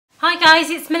Hi guys,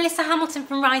 it's Melissa Hamilton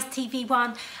from Rise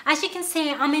TV1. As you can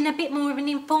see, I'm in a bit more of an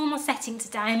informal setting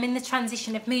today. I'm in the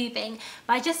transition of moving,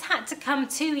 but I just had to come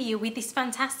to you with this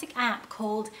fantastic app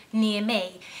called Near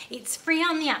Me. It's free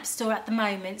on the App Store at the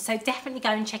moment, so definitely go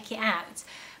and check it out.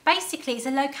 Basically, it's a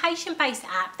location-based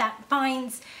app that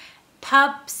finds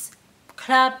pubs,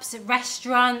 clubs,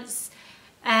 restaurants,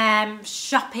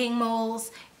 shopping malls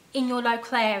in your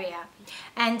local area.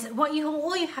 And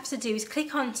all you have to do is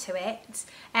click onto it,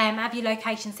 have your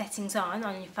location settings on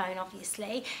your phone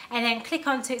obviously, and then click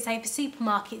onto it, say for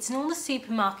supermarkets, and all the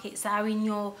supermarkets that are in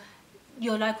your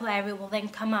local area will then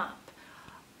come up.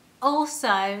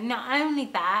 Also, not only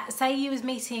that, say you was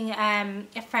meeting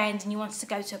a friend and you wanted to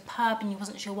go to a pub and you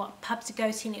wasn't sure what pub to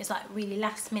go to and it was like really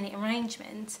last minute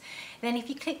arrangement, then if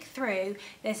you click through,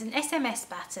 there's an SMS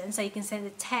button, so you can send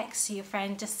a text to your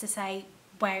friend just to say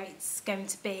where it's going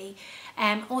to be.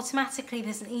 Automatically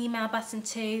there's an email button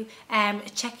too, a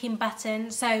check-in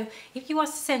button, so if you want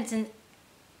to send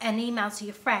an email to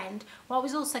your friend, what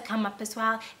was also come up as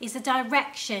well is the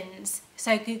directions,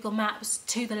 so Google Maps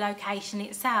to the location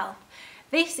itself.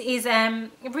 This is a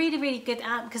really good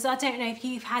app, because I don't know if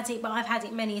you've had it, but I've had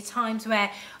it many times where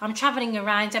I'm travelling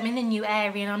around, I'm in a new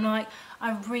area and I'm like,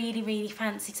 I really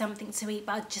fancy something to eat,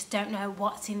 but I just don't know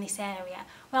what's in this area.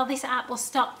 Well, this app will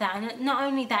stop that, and not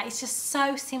only that, it's just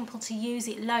so simple to use.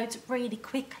 It loads really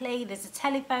quickly. There's a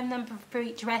telephone number for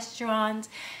each restaurant,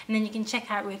 and then you can check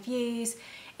out reviews.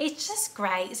 It's just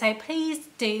great, so please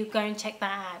do go and check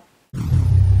that out.